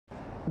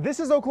This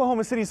is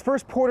Oklahoma City's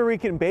first Puerto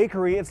Rican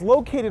bakery. It's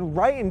located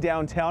right in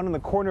downtown in the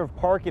corner of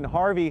Park and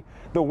Harvey.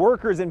 The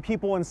workers and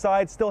people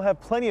inside still have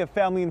plenty of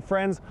family and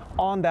friends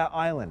on that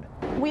island.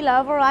 We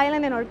love our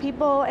island and our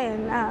people,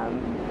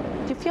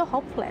 and you feel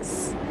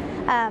hopeless.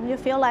 You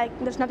feel like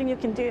there's nothing you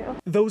can do.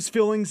 Those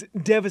feelings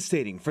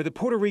devastating for the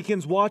Puerto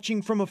Ricans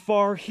watching from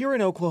afar here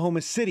in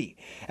Oklahoma City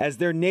as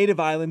their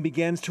native island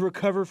begins to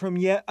recover from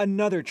yet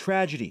another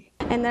tragedy.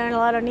 And there's a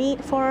lot of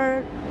need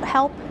for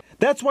help.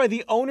 That's why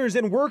the owners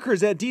and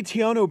workers at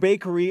Tiano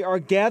Bakery are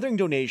gathering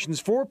donations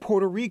for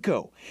Puerto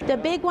Rico. The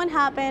big one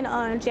happened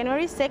on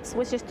January 6th,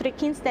 which is Puerto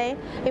Ricans Day.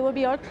 It will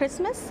be our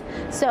Christmas.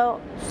 So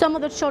some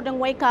of the children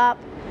wake up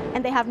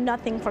and they have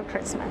nothing for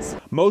Christmas.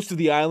 Most of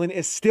the island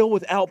is still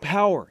without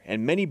power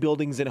and many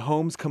buildings and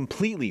homes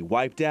completely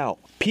wiped out.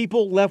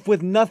 People left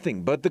with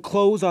nothing but the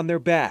clothes on their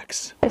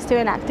backs. It's still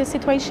an active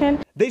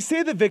situation. They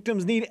say the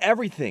victims need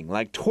everything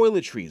like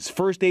toiletries,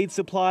 first aid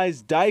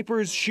supplies,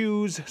 diapers,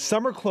 shoes,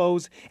 summer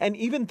clothes, and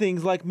even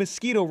things like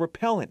mosquito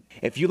repellent.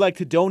 If you'd like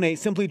to donate,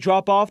 simply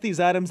drop off these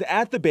items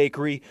at the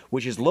bakery,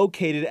 which is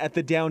located at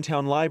the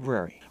downtown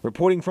library.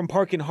 Reporting from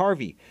Park and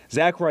Harvey,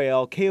 Zach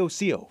Rael,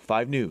 KOCO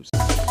 5 News.